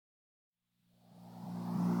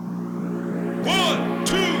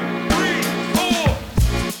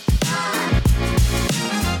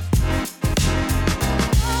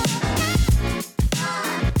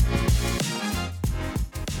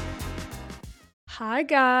Hi,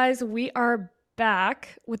 guys. We are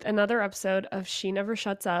back with another episode of She Never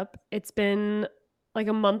Shuts Up. It's been like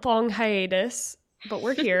a month-long hiatus, but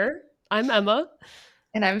we're here. I'm Emma.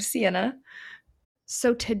 And I'm Sienna.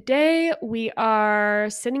 So today we are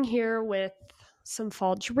sitting here with some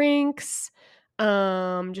fall drinks.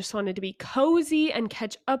 Just wanted to be cozy and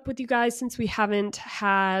catch up with you guys since we haven't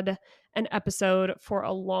had an episode for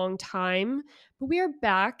a long time. But we are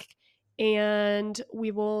back and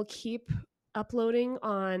we will keep uploading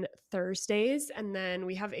on Thursdays. And then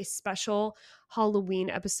we have a special Halloween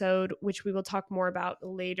episode, which we will talk more about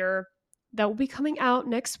later. That will be coming out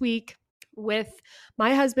next week with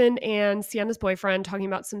my husband and Sienna's boyfriend talking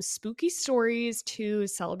about some spooky stories to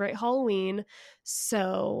celebrate Halloween.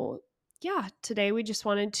 So, yeah, today we just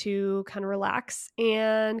wanted to kind of relax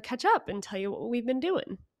and catch up and tell you what we've been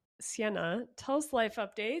doing. Sienna, tell us life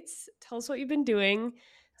updates. Tell us what you've been doing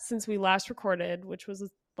since we last recorded, which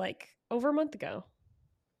was like over a month ago.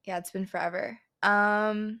 Yeah, it's been forever.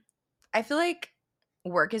 I feel like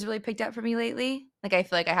work has really picked up for me lately. Like I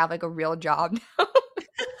feel like I have like a real job now.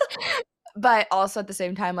 But also at the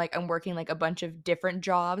same time, like I'm working like a bunch of different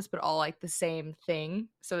jobs, but all like the same thing.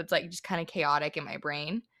 So it's like just kind of chaotic in my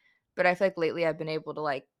brain. But I feel like lately I've been able to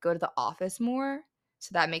like go to the office more.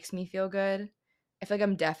 So that makes me feel good. I feel like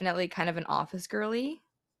I'm definitely kind of an office girly.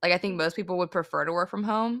 Like I think most people would prefer to work from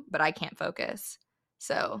home, but I can't focus.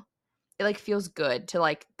 So it like feels good to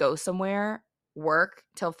like go somewhere, work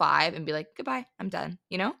till 5 and be like, goodbye, I'm done,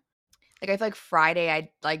 you know? Like I feel like Friday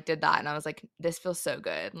I like did that and I was like, this feels so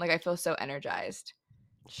good. Like I feel so energized.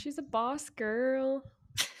 She's a boss girl.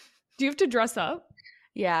 Do you have to dress up?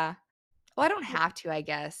 Yeah. Well, I don't have to, I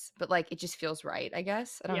guess, but like it just feels right, I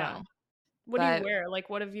guess. I don't Yeah. know. What do you But wear? Like,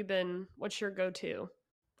 what have you been? What's your go to?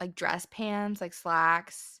 like dress pants, like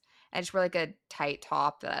slacks. I just wear like a tight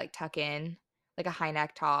top that I like tuck in, like a high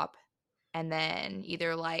neck top. And then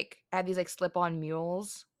either like I have these like slip on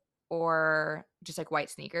mules or just like white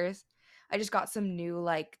sneakers. I just got some new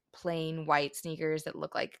like plain white sneakers that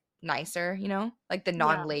look like nicer, you know, like the Yeah.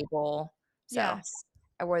 non-label. So Yes.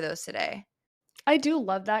 I wore those today. I do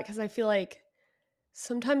love that because I feel like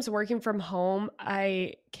sometimes working from home,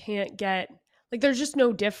 I can't get like there's just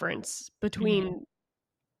no difference Hmm. between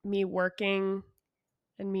me working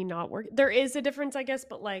and me not working. There is a difference, I guess,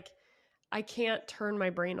 but like I can't turn my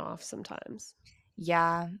brain off sometimes.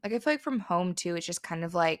 Yeah, like I feel like from home too, it's just kind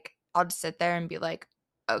of like I'll just sit there and be like,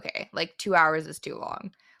 okay, like 2 hours is too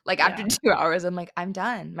long. Like Yeah. after 2 hours, I'm like, I'm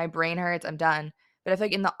done. My brain hurts. I'm done. But I feel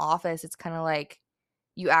like in the office, it's kind of like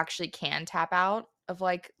you actually can tap out of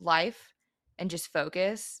like life and just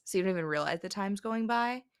focus. So you don't even realize the time's going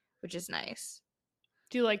by, which is nice.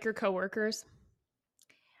 Do you like your coworkers?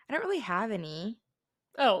 I don't really have any.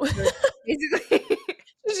 Oh, So basically,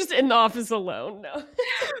 it's just in the office alone. No.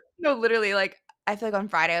 no, literally, like I feel like on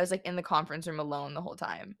Friday, I was like in the conference room alone the whole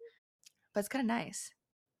time. But it's kind of nice.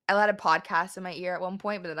 I had a podcast in my ear at one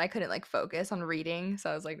point, but then I couldn't like focus on reading, so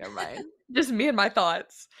I was like, never mind. Just me and my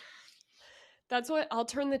thoughts. That's what I'll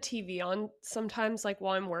turn the TV on sometimes, like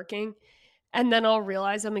while I'm working, and then I'll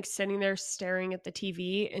realize I'm like sitting there staring at the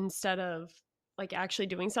TV instead of like actually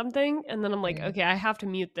doing something. And then I'm like, Mhm. okay, I have to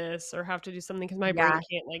mute this or have to do something because my brain Yeah.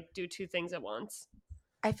 can't like do two things at once.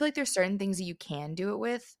 I feel like there's certain things that you can do it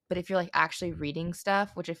with, but if you're like actually reading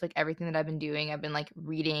stuff, which I feel like everything that I've been doing, I've been like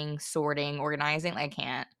reading, sorting, organizing, like I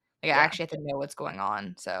can't. Like I Yeah. actually have to know what's going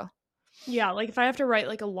on. So Yeah. Like if I have to write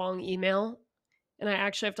like a long email and I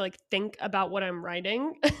actually have to like think about what I'm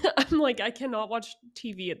writing, I'm like, I cannot watch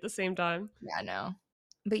TV at the same time. yeah, I know.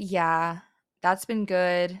 But yeah, that's been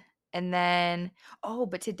good. And then, oh,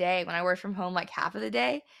 but today when I worked from home like half of the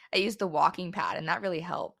day, I used the walking pad and that really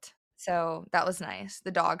helped. So that was nice.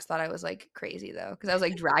 The dogs thought I was like crazy though, because I was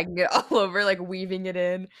like dragging it all over, like weaving it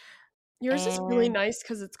in. Yours is really And nice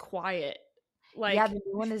because it's quiet. yeah, Like, the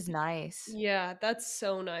new one is nice. yeah, that's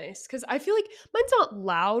so nice. Because I feel like mine's not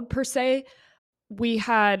loud per se. We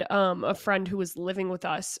had a friend who was living with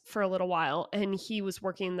us for a little while, and he was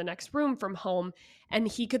working in the next room from home, and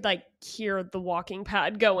he could like hear the walking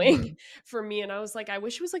pad going Mhm, for me. And I was like, I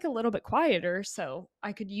wish it was like a little bit quieter so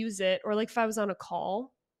I could use it. Or like if I was on a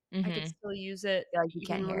call, I could mhm. still use it Yeah, like you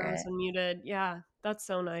can't even when hear I was it. unmuted. Yeah, that's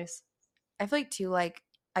so nice. I feel like too, like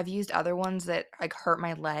I've used other ones that like hurt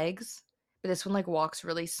my legs, but this one like walks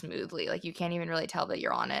really smoothly. Like you can't even really tell that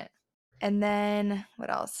you're on it. And then what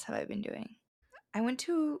else have I been doing? I went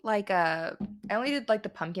to like I only did like the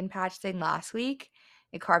pumpkin patch thing last week.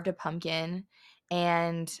 I carved a pumpkin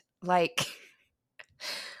and like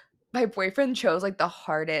my boyfriend chose like the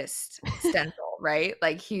hardest stencil, right?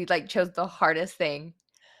 Like he like chose the hardest thing.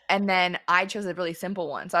 And then I chose a really simple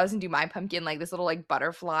one. So I was gonna do my pumpkin like this little like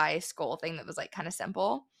butterfly skull thing that was like kind of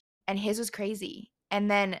simple. And his was crazy.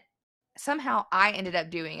 And then somehow I ended up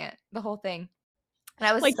doing it, the whole thing. And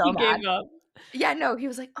I was Like, so he mad. gave up. Yeah, no, he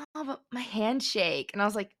was like, "Oh, but my handshake." And I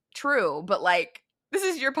was like, "True, but like this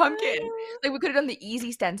is your pumpkin. Like we could have done the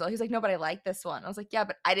easy stencil." He's like, "No, but I like this one." I was like, "Yeah,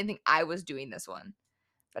 but I didn't think I was doing this one."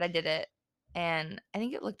 But I did it and I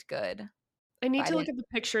think it looked good. I But need I to look didn't at the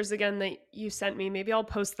pictures again that you sent me. Maybe I'll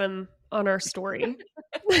post them on our story.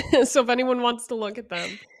 So if anyone wants to look at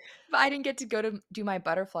them. but I didn't get to go to do my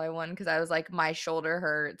butterfly one because I was like, my shoulder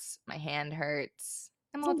hurts, my hand hurts.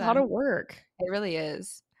 I'm It's a all lot done. of work. It really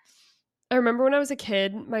is. I remember when I was a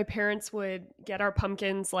kid, my parents would get our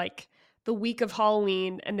pumpkins, like, the week of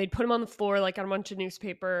Halloween, and they'd put them on the floor, like, on a bunch of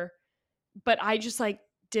newspaper, but I just, like,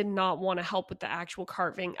 did not wanna help with the actual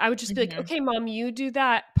carving. I would just be like, Mhm. "Okay, mom, you do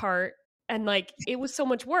that part," and, like, it was so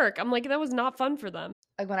much work. I'm like, that was not fun for them.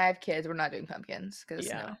 Like when I have kids, we're not doing pumpkins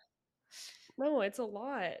because Yeah. no. No, it's a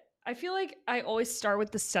lot. I feel like I always start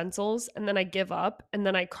with the stencils, and then I give up, and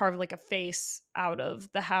then I carve, like, a face out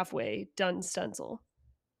of the halfway done stencil.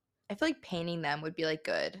 I feel like painting them would be like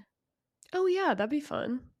good Oh, yeah, that'd be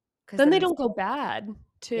fun. because Then then they it's don't go bad,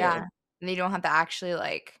 yeah, too. and you don't have to actually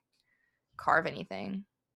like carve anything.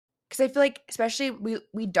 Because I feel like especially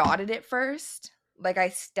we dotted it first. Like I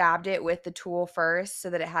stabbed it with the tool first so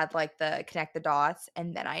that it had like the connect the dots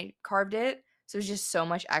and then I carved it. So it was just so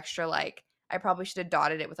much extra like I probably should have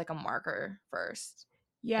dotted it with like a marker first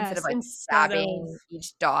instead of Yes, like instead of stabbing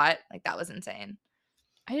each dot. Like that was insane.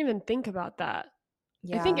 I didn't even think about that.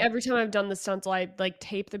 I think Yeah. every time I've done the stencil, I, like,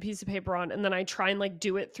 tape the piece of paper on, and then I try and, like,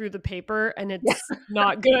 do it through the paper, and Yeah. it's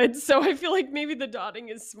not good, so I feel like maybe the dotting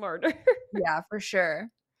is smarter. Yeah, for sure.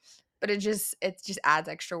 But it just adds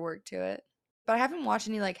extra work to it. But I haven't watched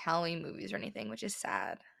any like Halloween movies or anything, which is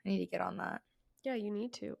sad. I need to get on that. Yeah, you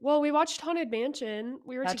need to. Well, we watched Haunted Mansion.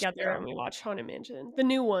 We were That's together, true. and we watched Haunted Mansion, the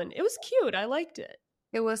new one. It was cute, I liked it.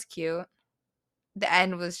 It was cute. The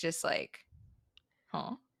end was just like,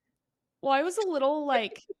 huh? Well, I was a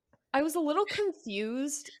little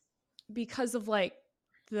confused because of, like,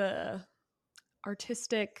 the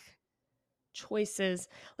artistic choices.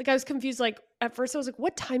 Like, I was confused, like, at first I was like,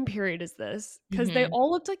 "What time period is this?" Because they Mhm.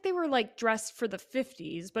 all looked like they were, like, dressed for the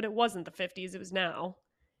 '50s, but it wasn't the '50s, it was now.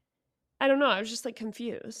 I don't know, I was just, like,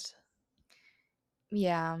 confused.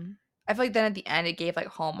 Yeah. I feel like then at the end it gave like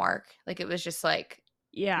Hallmark. Like it was just like,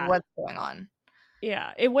 Yeah. what's going on?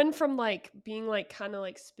 Yeah, it went from, like, being, like, kinda,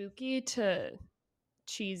 like, spooky to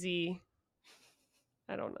cheesy.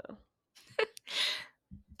 I don't know.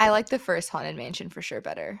 I like the first Haunted Mansion for sure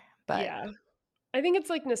better, but Yeah. I think it's,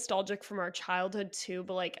 like, nostalgic from our childhood too,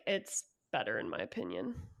 but, like, it's better in my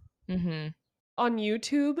opinion. mhm. On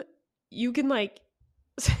YouTube, you can, like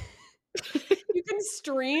you can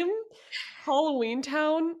stream Halloween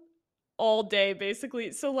Town all day,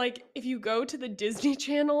 basically. So, like, if you go to the Disney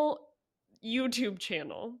Channel YouTube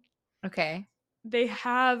channel, Okay. they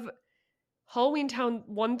have Halloween Town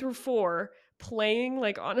 1 through 4 playing,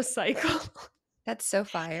 like, on a cycle. That's so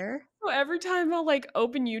fire. So every time I'll, like,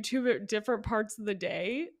 open YouTube at different parts of the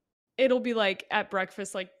day, it'll be, like, at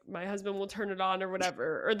breakfast, like, my husband will turn it on or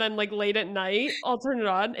whatever, or then, like, late at night, I'll turn it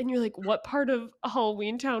on, and you're like, "What part of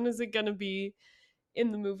Halloween Town is it gonna be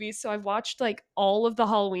in the movie?" So I've watched, like, all of the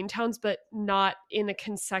Halloween Towns, but not in a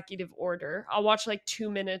consecutive order. I'll watch, like, 2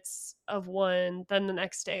 minutes of one, then the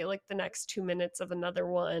next day, like, the next 2 minutes of another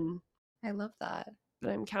one, I love that.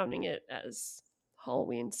 but I'm counting it as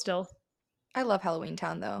Halloween still. I love Halloween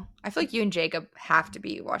Town though. I feel like you and Jacob have to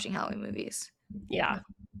be watching Halloween movies. Yeah.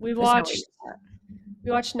 We There's no way to watched do that.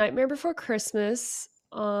 we watched Nightmare Before Christmas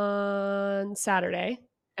on Saturday,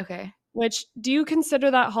 Okay. which do you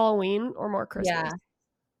consider that Halloween or more Christmas? Yeah.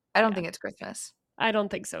 I don't Yeah, think it's Christmas. I don't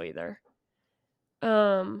think so either.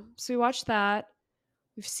 So we watched that.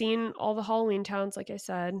 We've seen all the Halloween towns, like I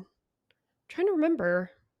said. Trying to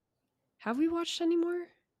remember. Have we watched any more?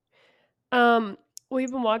 Um,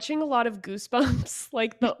 we've been watching a lot of Goosebumps,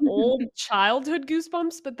 like the old childhood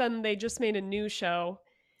Goosebumps, but then they just made a new show.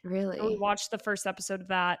 And we Really? watched the first episode of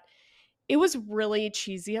that. It was really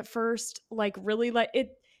cheesy at first, like, really, like,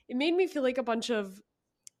 it made me feel like a bunch of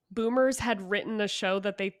boomers had written a show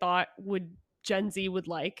that they thought would Gen Z would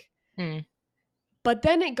like. Mm. But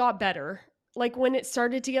then it got better. Like, when it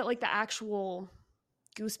started to get, like, the actual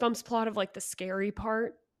Goosebumps plot of, like, the scary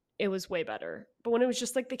part, it was way better. But when it was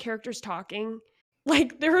just, like, the characters talking,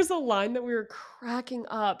 like, there was a line that we were cracking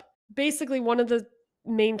up. Basically, one of the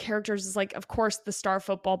main characters is, like, of course, the star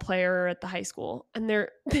football player at the high school, and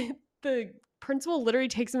they're the principal literally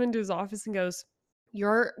takes him into his office and goes,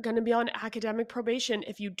 you're going to be on academic probation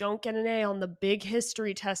if you don't get an A on the big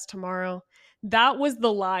history test tomorrow. That was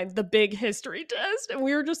the line, the big history test. And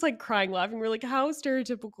we were just like crying, laughing. We are like, how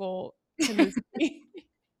stereotypical can this be?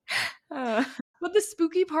 Uh, But the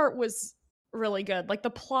spooky part was really good. Like the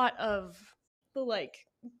plot of the like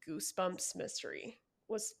Goosebumps mystery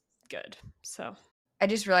was good. So, I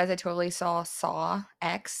just realized I totally Saw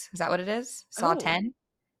X. Is that what it is? Saw oh, 10?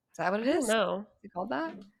 Is that what it I don't is? Is know. it called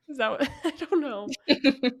that? Is that what, I don't know. Is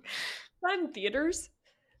that in theaters?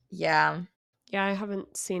 Yeah. Yeah, I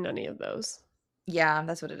haven't seen any of those. Yeah,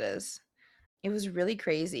 that's what it is. It was really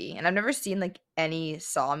crazy, and I've never seen, like, any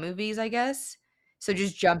Saw movies, I guess. So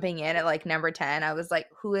just jumping in at, like, number 10, I was like,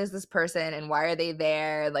 "Who is this person, and why are they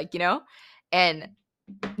there?" Like, you know? And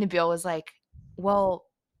Nabil was like, "Well,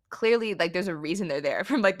 clearly, like, there's a reason they're there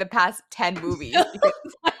from, like, the past 10 movies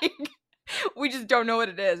because, like, we just don't know what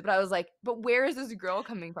it is." But I was like, "But where is this girl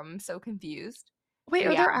coming from? I'm so confused." Wait,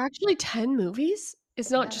 But are yeah, there actually 10 movies?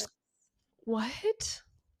 It's not yeah, just what?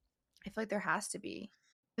 I feel like there has to be.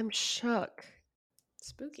 I'm shook.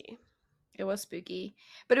 Spooky. It was spooky,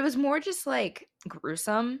 but it was more just, like,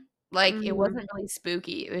 gruesome. Like, it Mhm. wasn't really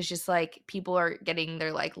spooky. It was just, like, people are getting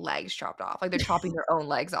their, like, legs chopped off. Like, they're chopping their own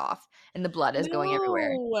legs off, and the blood is going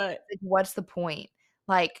everywhere. No. Like, what's the point?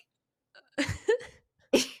 Like,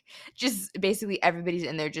 just basically everybody's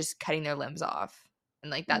in there just cutting their limbs off,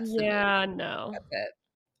 and, like, that's the movie. Yeah, no. That's it.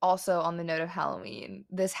 Also, on the note of Halloween,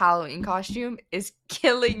 this Halloween costume is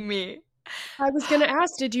killing me. I was gonna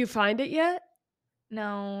ask, did you find it yet?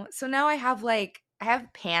 No. So now I have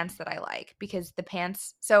pants that I like because the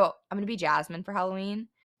pants so I'm gonna be Jasmine for Halloween.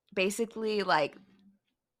 Basically, like,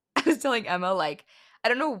 I was telling Emma, like, I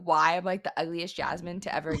don't know why I'm, like, the ugliest Jasmine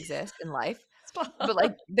to ever exist in life, but,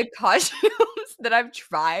 like, Stop. the costumes that I've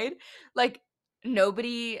tried, like,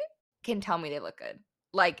 nobody can tell me they look good.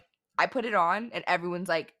 Like, I put it on and everyone's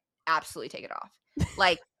like, "Absolutely take it off."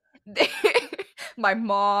 Like, they my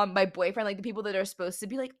mom, my boyfriend, like, the people that are supposed to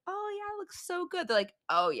be like, "Oh, yeah, it looks so good." They're like,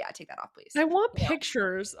 "Oh, yeah, take that off, please." I want You know?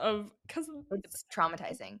 pictures of because It's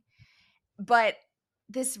traumatizing. But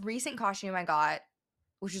this recent costume I got,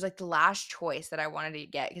 which was, like, the last choice that I wanted to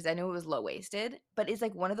get because I knew it was low-waisted, but it's,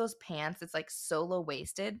 like, one of those pants that's, like, so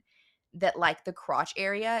low-waisted that, like, the crotch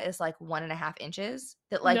area is, like, 1.5 inches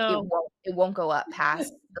that, like, no. it won't go up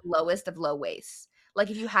past the lowest of low waists. Like,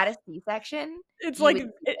 if you had a C-section, It's you like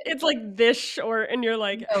would see it. it's like this short and you're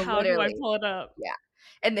like, No, "How do I literally. pull it up?" Yeah.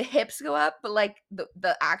 And the hips go up, but, like,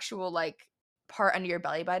 the actual, like, part under your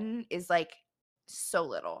belly button is, like, so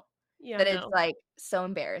little Yeah, that it's, no. like, so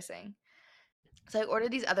embarrassing. So I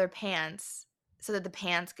ordered these other pants so that the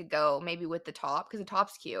pants could go maybe with the top because the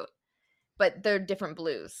top's cute, but they're different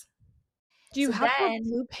blues. Do you So have her then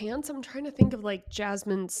blue pants? I'm trying to think of, like,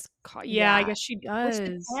 Jasmine's co yeah, I yeah, guess she which the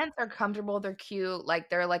does. pants are comfortable, they're cute, like,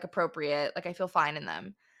 they're, like, appropriate, like, I feel fine in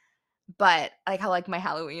them. But, like, how, like, my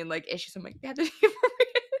Halloween, like, issues, I'm like, "They have to be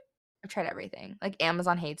appropriate." I've tried everything. Like,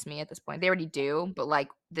 Amazon hates me at this point. They already do, but, like,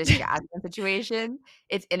 this Jasmine situation,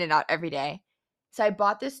 it's in and out every day. So I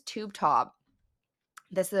bought this tube top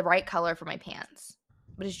that's the right color for my pants,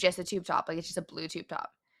 but it's just a tube top, like, it's just a blue tube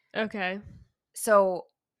top. Okay. So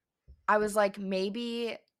I was like,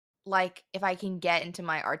 maybe, like, if I can get into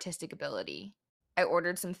my artistic ability. I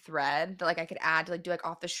ordered some thread that, like, I could add to, like, do, like,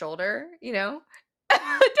 off the shoulder, you know?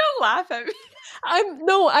 Don't laugh at me.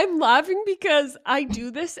 I'm laughing because I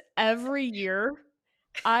do this every year.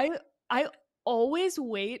 I I always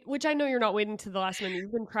wait, which I know you're not waiting to the last minute.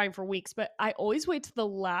 You've been crying for weeks, but I always wait to the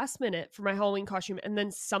last minute for my Halloween costume and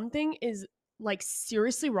then something is like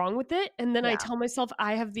seriously wrong with it and then I Yeah. tell myself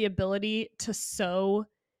I have the ability to sew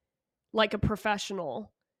like a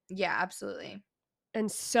professional Yeah, absolutely.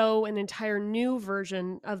 and sew an entire new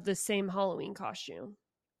version of the same Halloween costume.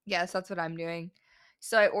 Yes, that's what I'm doing.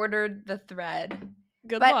 So I ordered the thread,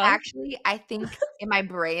 Good but luck. actually, I think in my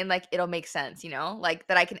brain, like, it'll make sense, you know? Like,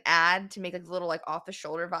 that I can add to make, like, a little, like, off the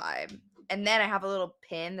shoulder vibe. And then I have a little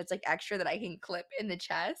pin that's, like, extra that I can clip in the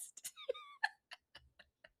chest.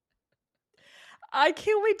 I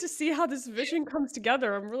can't wait to see how this vision comes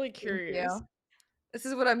together. I'm really Thank curious. you. This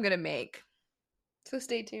is what I'm gonna make. So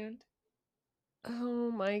stay tuned.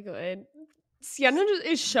 Oh my god. Sienna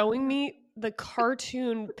is showing me the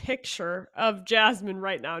cartoon picture of Jasmine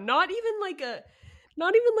right now. Not even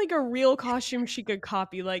like a real costume she could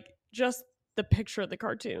copy, like just the picture of the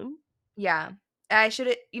cartoon. Yeah. I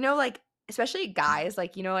should like, especially guys,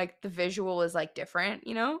 like, like, the visual is, like, different,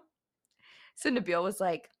 you know? So Nabil was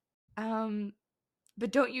like, um,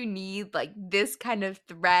 "But don't you need, like, this kind of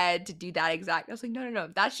thread to do that exact." I was like, "No, no, no,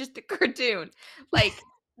 that's just the cartoon." Like,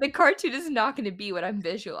 the cartoon is not gonna be what I'm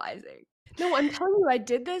visualizing. No, I'm telling you, I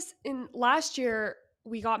did this in last year.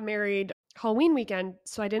 we got married Halloween weekend,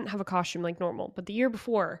 so I didn't have a costume like normal. But the year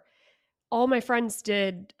before, all my friends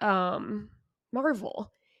did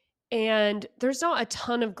Marvel. And there's not a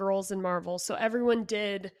ton of girls in Marvel. So everyone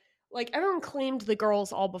did, like, everyone claimed the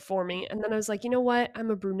girls all before me. And then I was like, you know what? I'm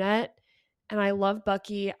a brunette and I love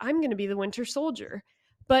Bucky. I'm going to be the Winter Soldier.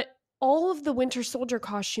 But all of the Winter Soldier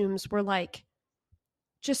costumes were like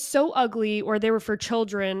just so ugly, or they were for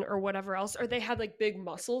children or whatever else, or they had like big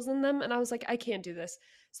muscles in them. And I was like, I can't do this.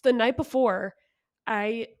 So the night before,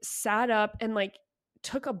 I sat up and like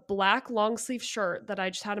took a black long sleeve shirt that I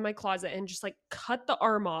just had in my closet and just like cut the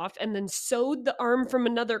arm off and then sewed the arm from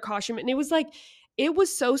another costume. And it was like, it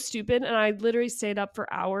was so stupid. And I literally stayed up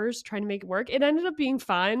for hours trying to make it work. It ended up being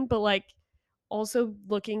fine, but like also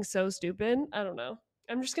looking so stupid. I don't know.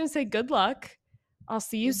 I'm just going to say good luck. I'll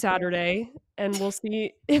see you Saturday and we'll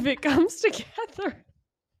see if it comes together.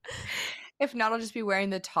 If not, I'll just be wearing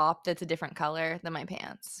the top that's a different color than my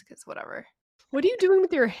pants, because whatever. What are you doing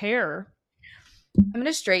with your hair? I'm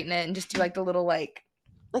gonna straighten it and just do like the little like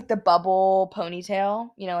the bubble ponytail,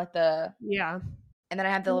 like the Yeah. and then I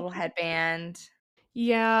have the little headband.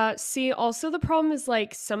 Yeah. See, also the problem is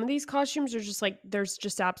like some of these costumes are just like there's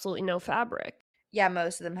just absolutely no fabric. Yeah,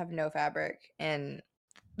 most of them have no fabric. And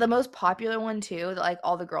the most popular one too, that like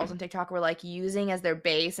all the girls on TikTok were like using as their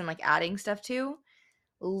base and like adding stuff to,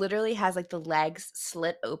 literally has like the legs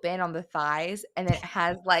slit open on the thighs, and it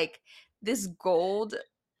has like this gold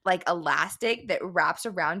like elastic that wraps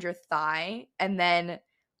around your thigh and then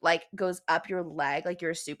like goes up your leg like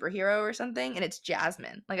you're a superhero or something, and it's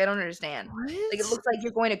Jasmine. Like I don't understand. Like it What? looks like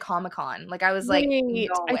you're going to Comic-Con. Like I was like, Wait,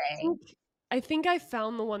 no way. I think I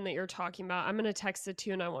found the one that you're talking about. I'm gonna text it to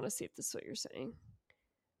you and I want to see if this is what you're saying.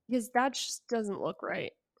 Because that just doesn't look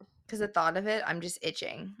right. Because the thought of it, I'm just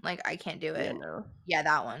itching. Like I can't do Yeah, it. no. Yeah,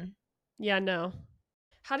 that one. Yeah, no.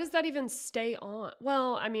 How does that even stay on?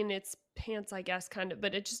 Well, I mean, it's pants, I guess, kind of,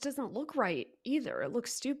 but it just doesn't look right either. It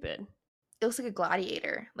looks stupid. It looks like a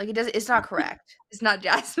gladiator. Like it does. It's not correct. It's not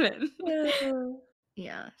Jasmine. Yeah.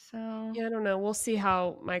 Yeah. So Yeah, I don't know. We'll see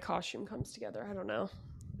how my costume comes together. I don't know.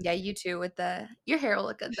 yeah, you too with the your hair will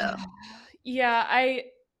look good though. Yeah, I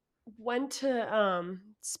went to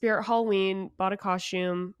Spirit Halloween, bought a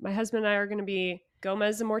costume. My husband and I are going to be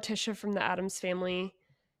Gomez and Morticia from the Addams family.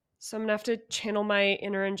 So I'm going to have to channel my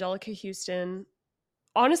inner Angelica Houston.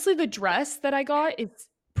 Honestly, the dress that I got is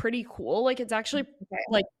pretty cool. Like it's actually Okay.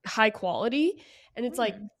 like high quality and it's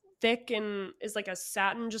like Mm. thick and is like a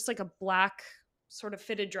satin, just like a black sort of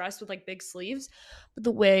fitted dress with like big sleeves. But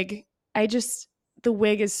the wig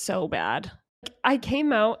is so bad. I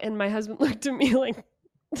came out and my husband looked at me like,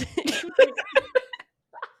 he was like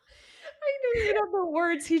I don't even have the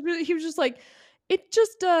words. He was just like, it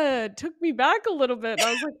just took me back a little bit. And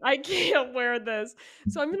I was like, I can't wear this.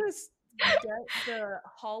 So I'm gonna get the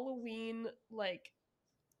Halloween like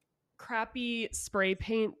crappy spray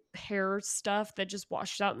paint hair stuff that just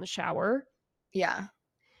washed out in the shower. Yeah.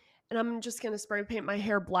 And I'm just gonna spray paint my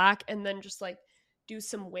hair black and then just like do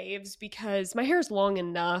some waves because my hair is long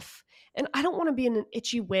enough and I don't want to be in an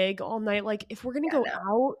itchy wig all night. Like if we're gonna Yeah, go no.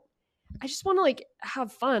 out, I just want to like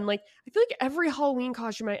have fun. Like I feel like every Halloween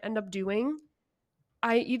costume I end up doing,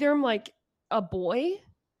 I either am like a boy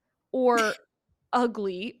or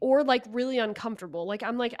ugly or like really uncomfortable. Like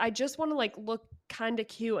I'm like I just want to like look kind of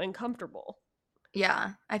cute and comfortable.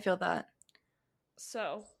 Yeah, I feel that.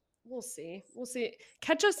 So, we'll see. We'll see.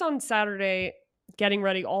 Catch us on Saturday getting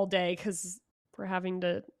ready all day cuz we're having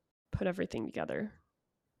to put everything together.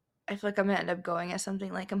 I feel like I'm gonna end up going as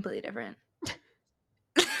something like completely different.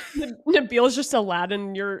 Nabil's just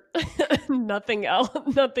Aladdin. You're nothing else,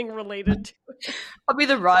 nothing related to it. I'll be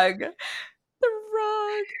the rug. The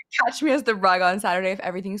rug. Catch me as the rug on Saturday if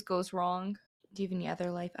everything goes wrong. Do you have any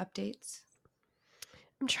other life updates?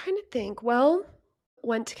 I'm trying to think. Well,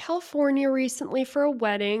 went to California recently for a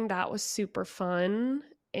wedding. That was super fun.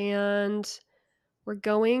 And we're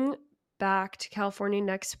going back to California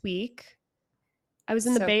next week. I was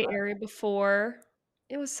in the So Bay fun. Area before.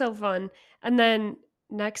 It was so fun. And then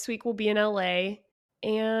next week we'll be in LA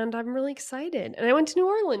and I'm really excited. And I went to New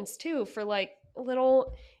Orleans too for like a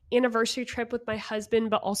little anniversary trip with my husband,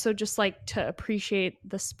 but also just like to appreciate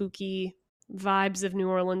the spooky vibes of New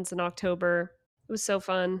Orleans in October. It was so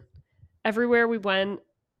fun. Everywhere we went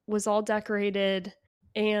was all decorated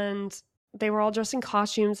and they were all dressed in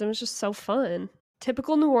costumes. It was just so fun.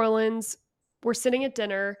 Typical New Orleans. We're sitting at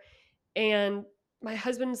dinner and my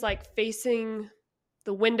husband's like facing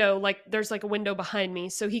the window, like there's like a window behind me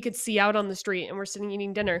so he could see out on the street, and we're sitting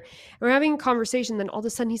eating dinner and we're having a conversation. Then all of a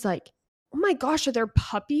sudden he's like, oh my gosh, are there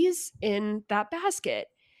puppies in that basket?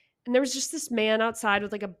 And there was just this man outside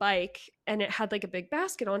with like a bike and it had like a big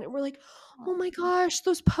basket on it. And we're like, oh my gosh,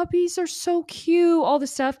 those puppies are so cute. All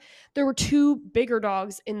this stuff. There were two bigger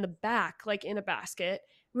dogs in the back, like in a basket.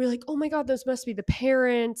 We were like, oh my God, those must be the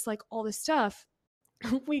parents, like all this stuff.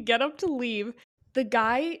 We get up to leave. The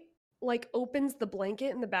guy like opens the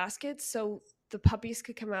blanket in the basket so the puppies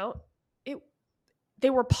could come out. It They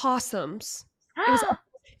were possums. It was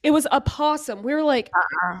it was a possum. We were like,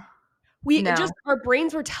 Uh-uh. we No. just our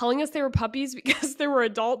brains were telling us they were puppies because there were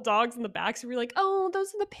adult dogs in the back. So we were like, oh, those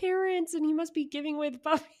are the parents, and he must be giving away the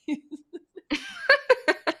puppies. He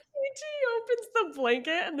opens the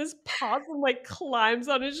blanket and this possum like climbs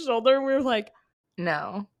on his shoulder, and we were like,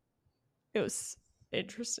 No. it was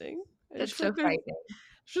interesting. I That's just feel so like there's frightening.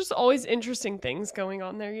 just always interesting things going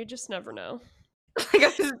on there. You just never know. Like, I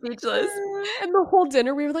was speechless. And the whole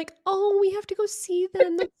dinner, we were like, oh, we have to go see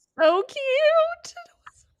them. That's so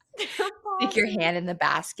cute. Stick your hand in the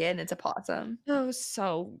basket and it's a possum. That was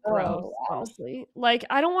so gross, Oh, wow. honestly. Like,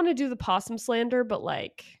 I don't want to do the possum slander, but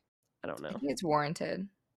like, I don't I know. think it's warranted.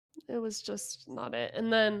 It was just not it.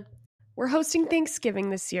 And then we're hosting Thanksgiving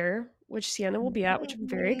this year, which Sienna will be at, which I'm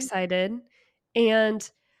very Yay. excited. And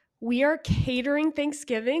we are catering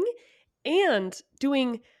Thanksgiving and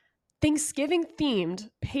doing Thanksgiving themed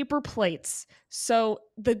paper plates. So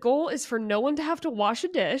the goal is for no one to have to wash a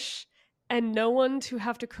dish and no one to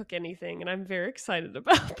have to cook anything. And I'm very excited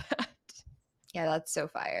about that. Yeah, that's so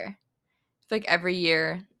fire. It's like every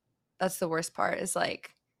year, that's the worst part is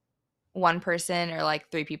like one person or like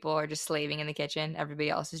three people are just slaving in the kitchen. Everybody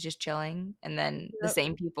else is just chilling. And then the Yep.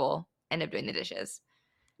 same people end up doing the dishes.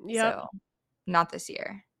 Yep. So, not this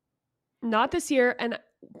year. Not this year. And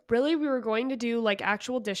really, we were going to do like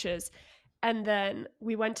actual dishes. And then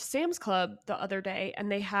we went to Sam's Club the other day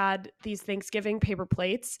and they had these Thanksgiving paper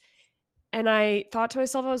plates. And I thought to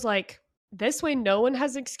myself, I was like, this way, no one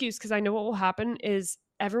has an excuse because I know what will happen is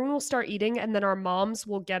everyone will start eating and then our moms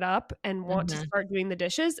will get up and want to Mhm. start doing the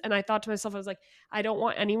dishes. And I thought to myself, I was like, I don't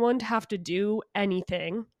want anyone to have to do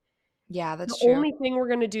anything. Yeah, The that's true. only thing we're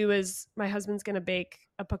going to do is my husband's going to bake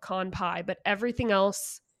a pecan pie, but everything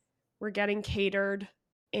else we're getting catered.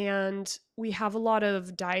 And we have a lot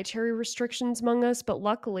of dietary restrictions among us, but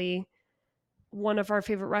luckily, one of our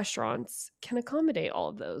favorite restaurants can accommodate all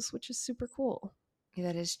of those, which is super cool. Yeah,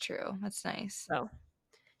 that is true. That's nice. So,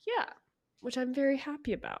 yeah, which I'm very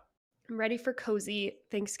happy about. I'm ready for cozy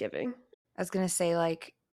Thanksgiving. I was gonna say,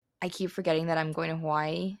 like, I keep forgetting that I'm going to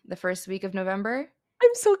Hawaii the first week of November. I'm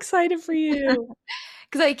so excited for you.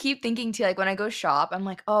 Because I keep thinking too, like when I go shop, I'm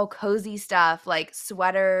like, oh, cozy stuff, like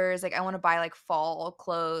sweaters. Like I want to buy like fall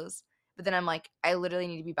clothes. But then I'm like, I literally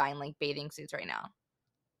need to be buying like bathing suits right now.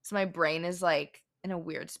 So my brain is like in a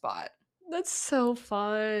weird spot. That's so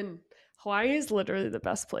fun. Hawaii is literally the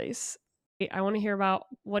best place. I want to hear about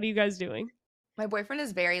what are you guys doing? My boyfriend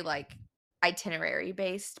is very like itinerary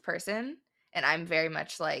based person. And I'm very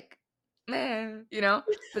much like, meh, you know?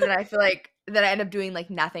 But then I feel like then I end up doing like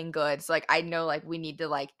nothing good. So like I know like we need to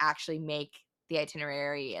like actually make the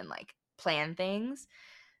itinerary and like plan things.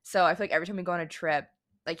 So I feel like every time we go on a trip,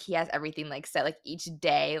 like he has everything like set, like each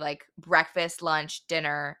day, like breakfast, lunch,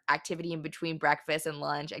 dinner, activity in between breakfast and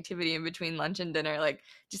lunch, activity in between lunch and dinner, like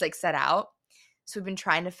just like set out. So we've been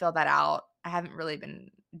trying to fill that out. I haven't really been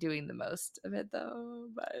doing the most of it though,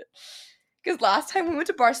 but because last time we went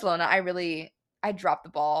to Barcelona, I dropped the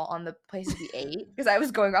ball on the places we ate because I was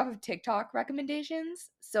going off of TikTok recommendations.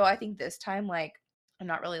 So I think this time, like, I'm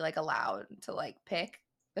not really like allowed to like pick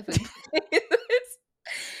the food places,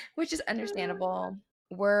 which is understandable.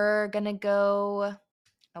 We're gonna go.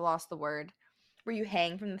 I lost the word. Where you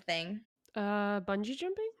hang from the thing? Bungee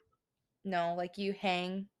jumping? No, like you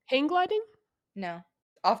hang. Hang gliding? No,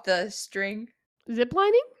 off the string. Zip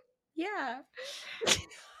lining? Yeah.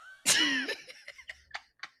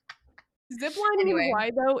 Zip lining in Anyway,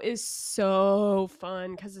 Hawaii though is so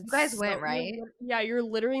fun because you it's guys so went right. yeah, you're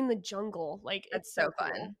literally in the jungle. Like it's That's so so cool.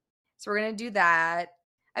 fun. So we're gonna do that.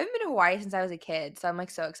 I haven't been to Hawaii since I was a kid, so I'm like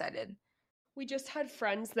so excited. We just had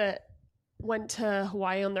friends that went to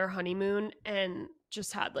Hawaii on their honeymoon and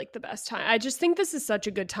just had like the best time. I just think this is such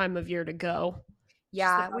a good time of year to go. Just the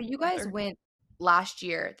Yeah, well, best you guys weather. went last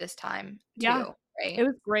year this time Yeah, too, it right?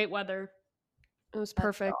 was great weather. It was That's so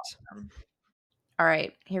perfect. awesome. All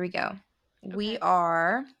right, here we go. We Okay.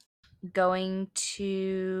 are going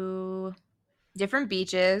to different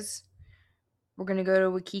beaches. We're gonna go to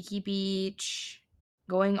Waikiki Beach,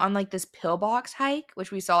 going on like this pillbox hike,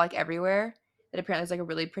 which we saw like everywhere. That apparently is like a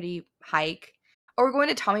really pretty hike. Or we're going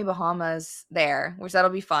to Tommy Bahamas there, which that'll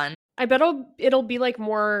be fun. I bet it'll be like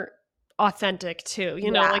more authentic too,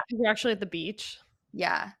 you know, Yeah, like 'cause you're actually at the beach.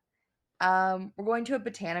 yeah. We're going to a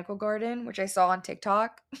botanical garden, which I saw on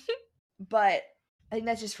TikTok, but I think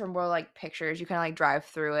that's just from more like pictures. You kind of like drive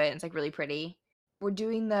through it and it's like really pretty. We're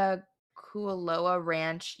doing the Kualoa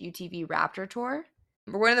Ranch UTV Raptor tour.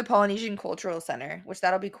 We're going to the Polynesian Cultural Center, which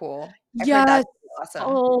that'll be cool. I've heard Yes. that's awesome.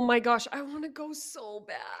 Oh my gosh, I wanna go so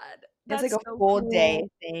bad. It's like That's a so full day cool.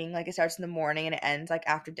 thing. Like it starts in the morning and it ends like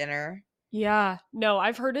after dinner. Yeah. No,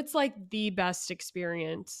 I've heard it's, like, the best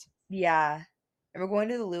experience. Yeah. And we're going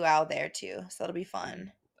to the luau there too, so that'll be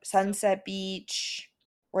fun. So Sunset Beach.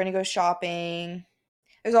 We're gonna go shopping.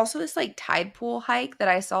 There's also this like tide pool hike that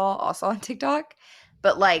I saw also on TikTok,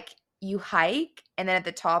 but like you hike and then at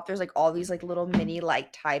the top there's like all these like little mini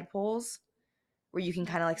like tide pools where you can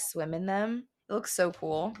kind of like swim in them. It looks so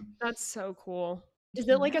cool. that's so cool. Is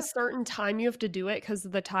it, like, Yeah. a certain time you have to do it because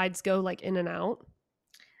the tides go, like, in and out?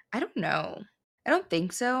 I don't know. I don't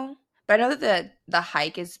think so. But I know that the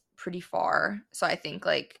hike is pretty far, so I think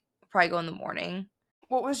like probably go in the morning.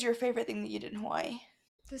 What was your favorite thing that you did in Hawaii?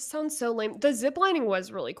 This sounds so lame. The zip lining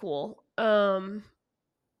was really cool.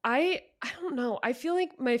 I don't know. I feel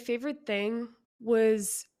like my favorite thing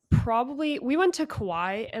was probably we went to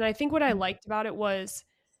Kauai, and I think what I liked about it was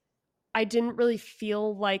I didn't really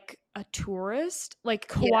feel like a tourist. Like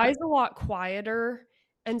Yeah. Kauai's a lot quieter.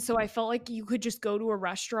 And so I felt like you could just go to a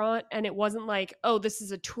restaurant and it wasn't like, oh, this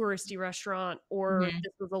is a touristy restaurant or Mhm.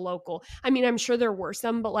 this was a local. I mean, I'm sure there were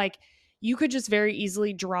some, but like you could just very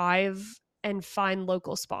easily drive and find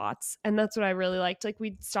local spots. And that's what I really liked. Like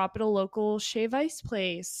we'd stop at a local shave ice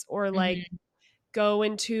place or like Mhm. go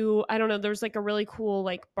into, I don't know, there was like a really cool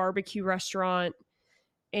like barbecue restaurant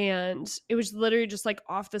and it was literally just like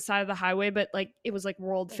off the side of the highway, but like it was like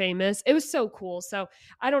world famous. It was so cool. So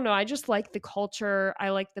I don't know, I just like the culture, I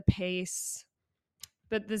like the pace,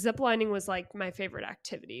 but the zip lining was like my favorite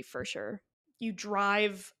activity for sure. You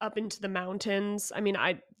drive up into the mountains. I mean,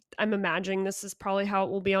 I'm imagining this is probably how it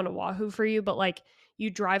will be on Oahu for you, but like you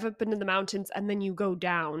drive up into the mountains and then you go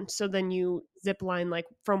down, so then you zip line like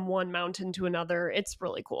from one mountain to another. It's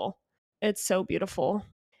really cool. It's so beautiful.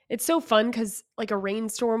 It's so fun because like a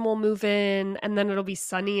rainstorm will move in and then it'll be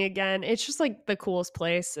sunny again. It's just like the coolest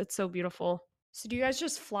place. It's so beautiful. So do you guys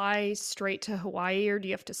just fly straight to Hawaii or do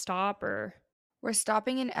you have to stop or? We're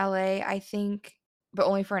stopping in LA, I think, but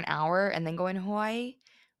only for an hour and then going to Hawaii,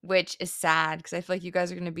 which is sad because I feel like you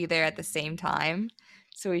guys are going to be there at the same time.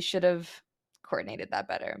 So we should have coordinated that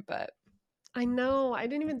better, but I know. I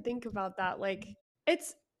didn't even think about that. Like,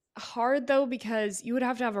 it's hard though because you would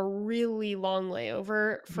have to have a really long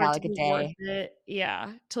layover for yeah, it to like a be worth day. it.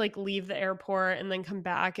 Yeah, to like leave the airport and then come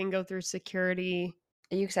back and go through security.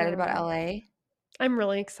 Are you excited about Um, LA? I'm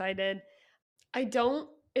really excited. I don't.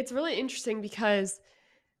 It's really interesting because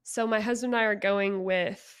so my husband and I are going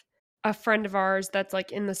with a friend of ours that's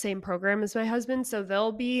like in the same program as my husband. So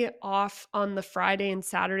they'll be off on the Friday and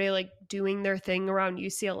Saturday, like doing their thing around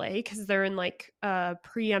UCLA because they're in like a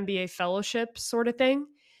pre MBA fellowship sort of thing.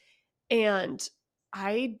 And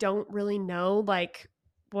I don't really know like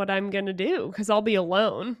what I'm going to do because I'll be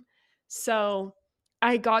alone. So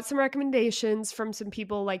I got some recommendations from some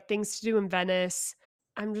people like things to do in Venice.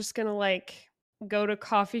 I'm just going to like go to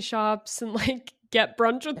coffee shops and like get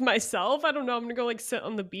brunch with myself. I don't know. I'm going to go like sit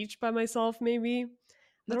on the beach by myself maybe. I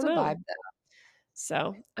That's don't a know. vibe though.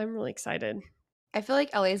 So I'm really excited. I feel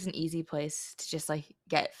like LA is an easy place to just like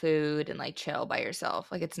get food and like chill by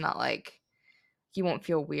yourself. Like it's not like you won't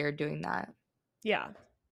feel weird doing that. Yeah.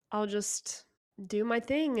 I'll just do my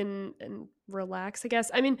thing and relax, I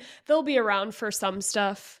guess. I mean, they'll be around for some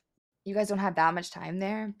stuff. You guys don't have that much time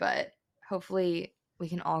there, but hopefully we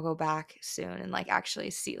can all go back soon and like actually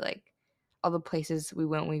see like all the places we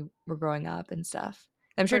went when we were growing up and stuff.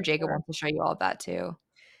 I'm sure For Jacob sure. wants to show you all of that too.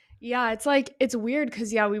 Yeah, it's like it's weird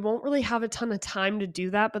because yeah, we won't really have a ton of time to do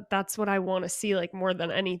that, but that's what I want to see like more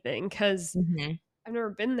than anything because Hmm. I've never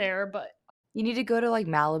been there, but You need to go to like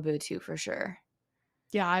Malibu too for sure.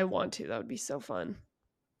 yeah, I want to. That would be so fun.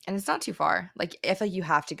 And it's not too far. Like I feel like you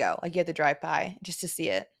have to go. Like you have to drive by just to see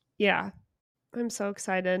it. Yeah, I'm so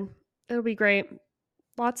excited. It'll be great.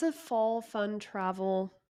 Lots of fall fun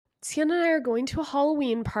travel. Sienna and I are going to a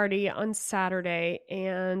Halloween party on Saturday,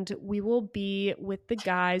 and we will be with the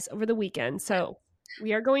guys over the weekend. So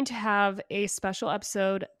we are going to have a special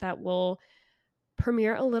episode that will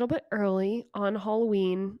premiere a little bit early on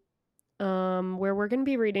Halloween, where we're going to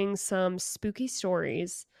be reading some spooky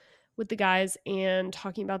stories with the guys and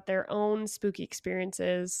talking about their own spooky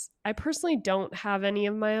experiences. I personally don't have any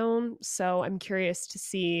of my own, so I'm curious to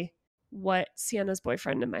see what Sienna's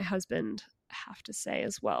boyfriend and my husband have to say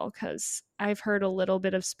as well, because I've heard a little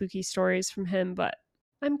bit of spooky stories from him, but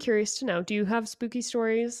I'm curious to know. Do you have spooky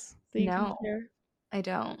stories that you can No, share? I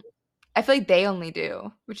don't. I feel like they only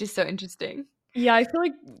do, which is so interesting. Yeah, I feel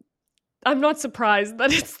like I'm not surprised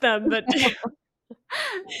that it's them that do.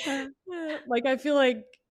 Like, I feel like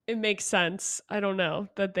it makes sense. I don't know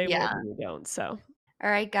that they would Yeah. and we don't. So All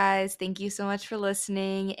right, guys, thank you so much for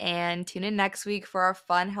listening, and tune in next week for our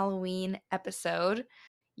fun Halloween episode.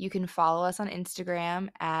 You can follow us on Instagram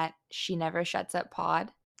at She Never Shuts Up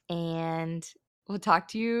Pod, and we'll talk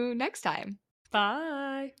to you next time.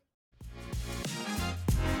 bye.